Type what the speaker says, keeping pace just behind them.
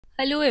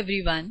Hello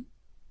everyone,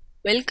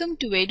 welcome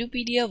to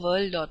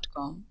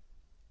edupediaworld.com.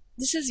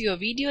 This is your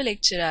video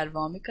lecturer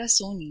Vomika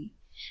Soni,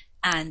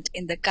 and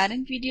in the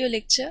current video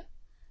lecture,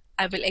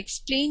 I will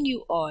explain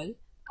you all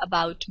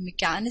about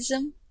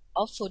mechanism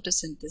of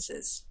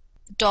photosynthesis.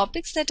 The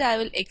topics that I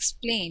will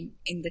explain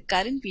in the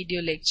current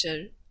video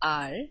lecture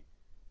are: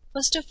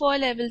 first of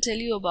all, I will tell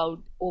you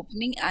about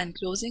opening and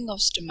closing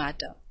of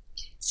stomata.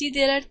 See,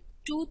 there are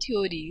two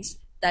theories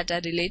that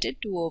are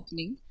related to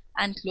opening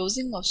and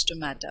closing of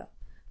stomata.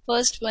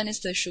 First one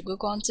is the sugar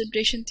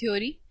concentration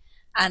theory,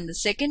 and the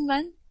second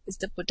one is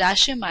the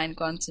potassium ion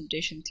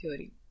concentration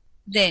theory.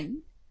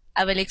 Then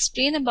I will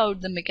explain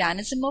about the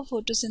mechanism of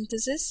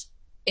photosynthesis,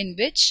 in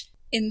which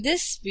in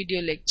this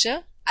video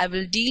lecture I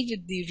will deal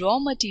with the raw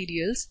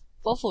materials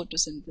for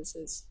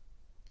photosynthesis.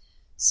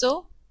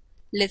 So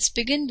let's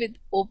begin with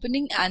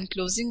opening and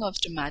closing of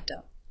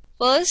stomata.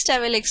 First I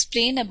will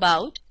explain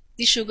about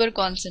the sugar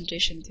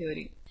concentration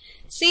theory.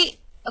 See,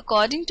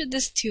 according to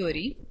this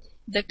theory,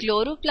 the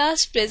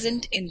chloroplast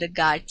present in the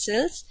guard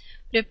cells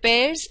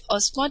prepares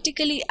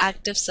osmotically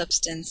active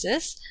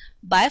substances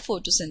by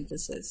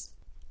photosynthesis.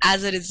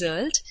 As a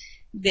result,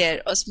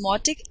 their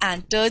osmotic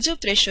and turgor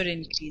pressure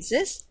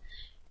increases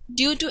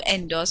due to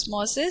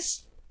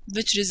endosmosis,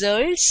 which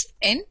results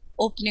in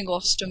opening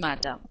of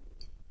stomata.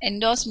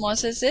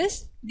 Endosmosis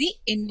is the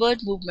inward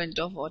movement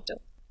of water.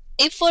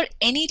 If for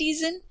any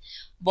reason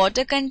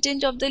water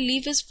content of the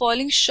leaf is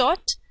falling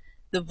short,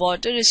 the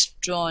water is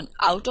drawn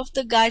out of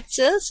the guard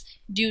cells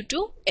due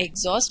to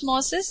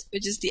exosmosis,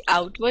 which is the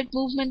outward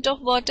movement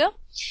of water,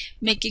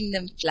 making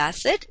them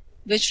flaccid,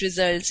 which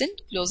results in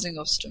closing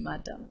of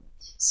stomata.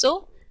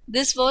 So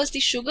this was the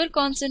sugar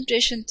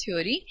concentration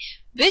theory,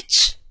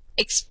 which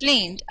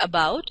explained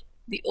about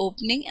the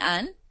opening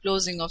and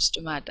closing of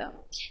stomata.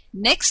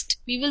 Next,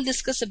 we will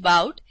discuss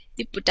about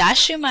the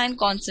potassium ion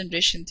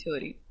concentration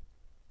theory.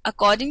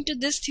 According to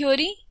this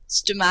theory,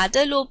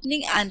 stomatal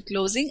opening and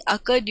closing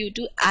occur due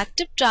to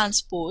active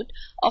transport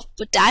of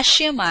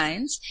potassium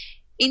ions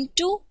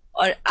into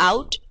or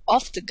out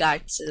of the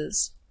guard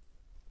cells.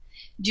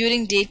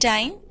 During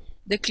daytime,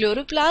 the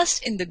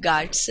chloroplast in the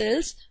guard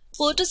cells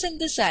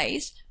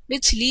photosynthesize,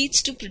 which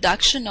leads to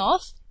production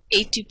of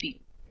ATP.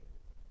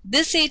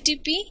 This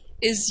ATP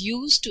is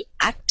used to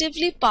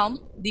actively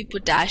pump the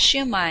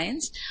potassium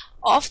ions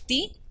of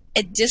the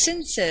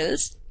adjacent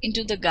cells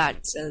into the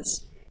guard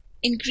cells.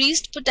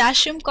 Increased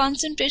potassium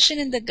concentration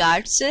in the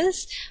guard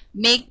cells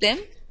make them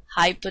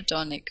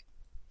hypertonic.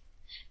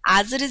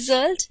 As a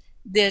result,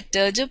 their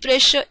turgor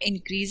pressure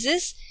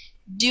increases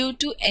due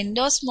to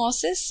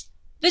endosmosis,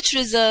 which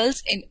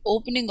results in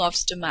opening of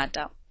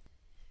stomata.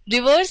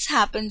 Reverse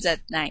happens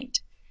at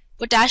night.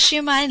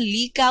 Potassium ion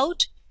leak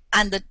out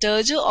and the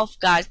turgor of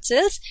guard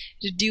cells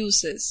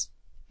reduces,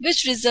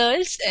 which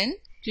results in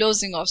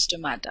closing of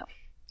stomata.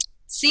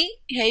 See,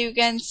 here you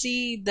can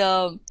see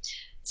the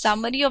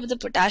summary of the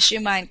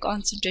potassium ion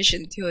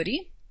concentration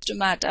theory.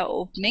 Stomata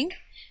opening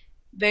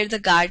where the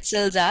guard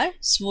cells are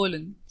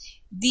swollen.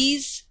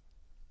 These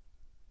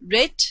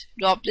red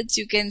droplets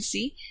you can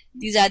see,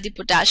 these are the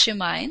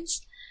potassium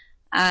ions,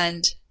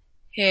 and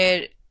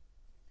here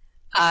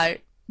are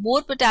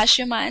more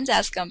potassium ions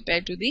as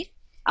compared to the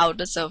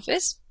outer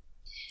surface,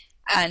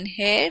 and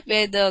here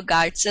where the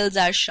guard cells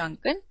are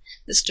shrunken,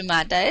 the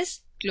stomata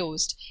is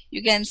closed.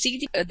 You can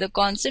see the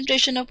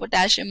concentration of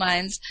potassium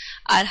ions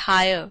are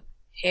higher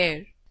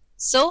here.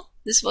 So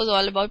this was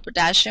all about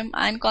potassium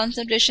ion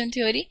concentration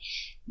theory.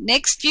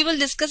 Next we will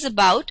discuss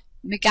about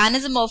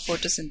mechanism of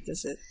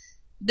photosynthesis.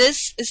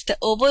 This is the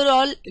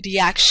overall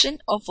reaction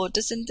of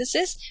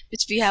photosynthesis,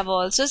 which we have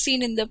also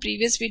seen in the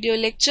previous video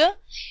lecture,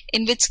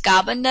 in which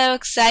carbon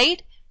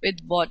dioxide with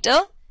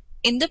water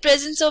in the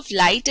presence of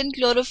light and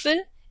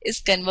chlorophyll is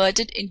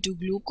converted into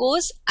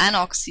glucose and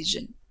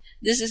oxygen.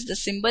 This is the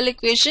symbol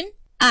equation,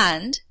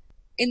 and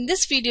in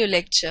this video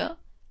lecture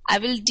I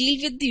will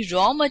deal with the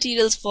raw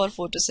materials for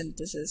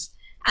photosynthesis,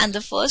 and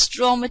the first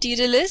raw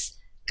material is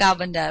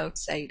carbon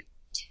dioxide.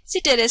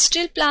 See,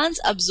 terrestrial plants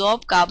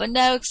absorb carbon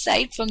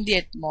dioxide from the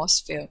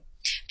atmosphere,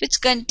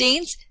 which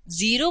contains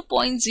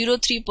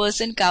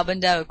 0.03%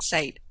 carbon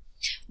dioxide,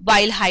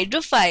 while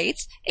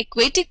hydrophytes,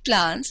 aquatic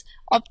plants,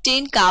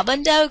 obtain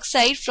carbon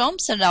dioxide from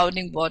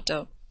surrounding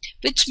water,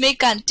 which may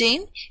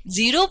contain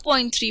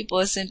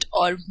 0.3%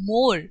 or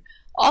more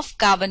of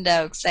carbon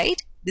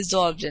dioxide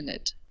dissolved in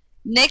it.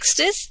 Next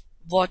is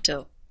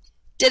water.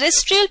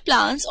 Terrestrial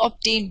plants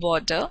obtain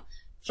water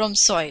from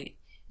soil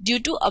due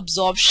to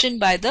absorption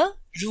by the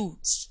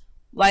roots,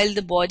 while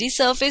the body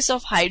surface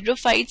of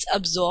hydrophytes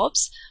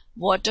absorbs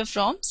water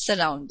from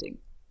surrounding.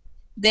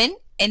 Then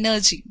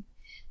energy.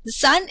 The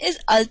sun is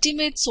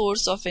ultimate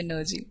source of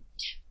energy.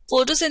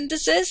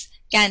 Photosynthesis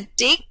can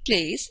take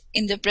place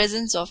in the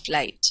presence of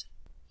light.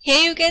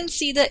 Here you can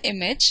see the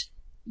image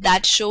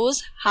that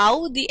shows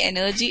how the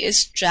energy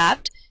is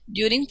trapped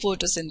during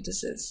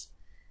photosynthesis.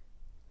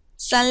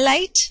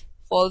 Sunlight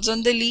falls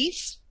on the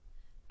leaf.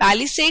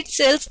 Palisade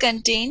cells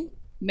contain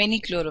many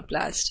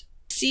chloroplasts.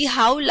 See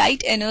how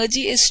light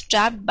energy is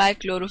trapped by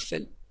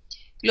chlorophyll.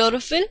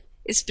 Chlorophyll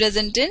is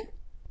present in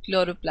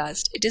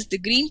chloroplast. It is the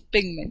green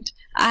pigment.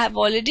 I have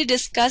already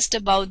discussed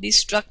about the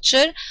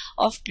structure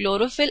of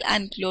chlorophyll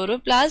and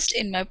chloroplast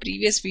in my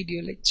previous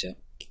video lecture.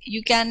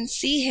 You can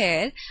see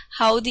here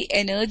how the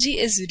energy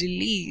is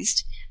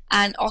released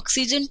and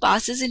oxygen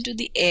passes into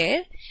the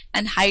air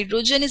and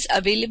hydrogen is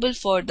available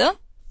for the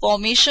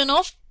formation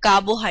of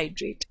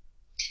carbohydrate.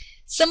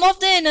 Some of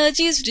the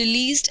energy is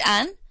released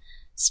and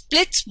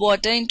splits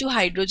water into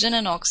hydrogen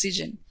and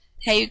oxygen.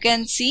 Here you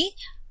can see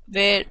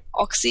where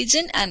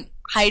oxygen and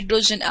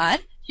hydrogen are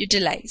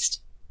utilized.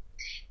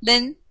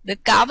 Then the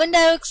carbon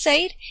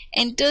dioxide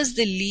enters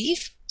the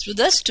leaf through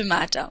the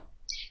stomata.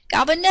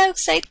 Carbon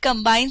dioxide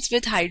combines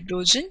with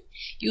hydrogen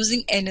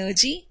using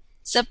energy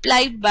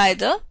supplied by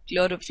the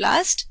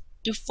chloroplast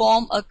to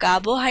form a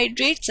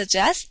carbohydrate such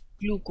as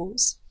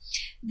glucose.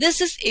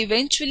 This is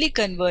eventually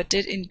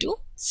converted into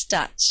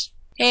starch.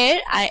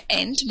 Here I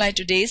end my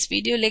today's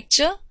video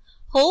lecture.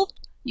 Hope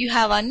you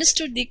have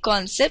understood the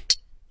concept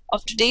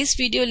of today's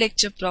video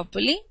lecture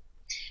properly.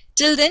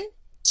 Till then,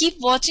 keep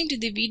watching to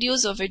the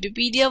videos of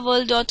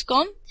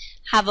edupediaworld.com.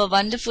 Have a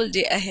wonderful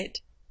day ahead.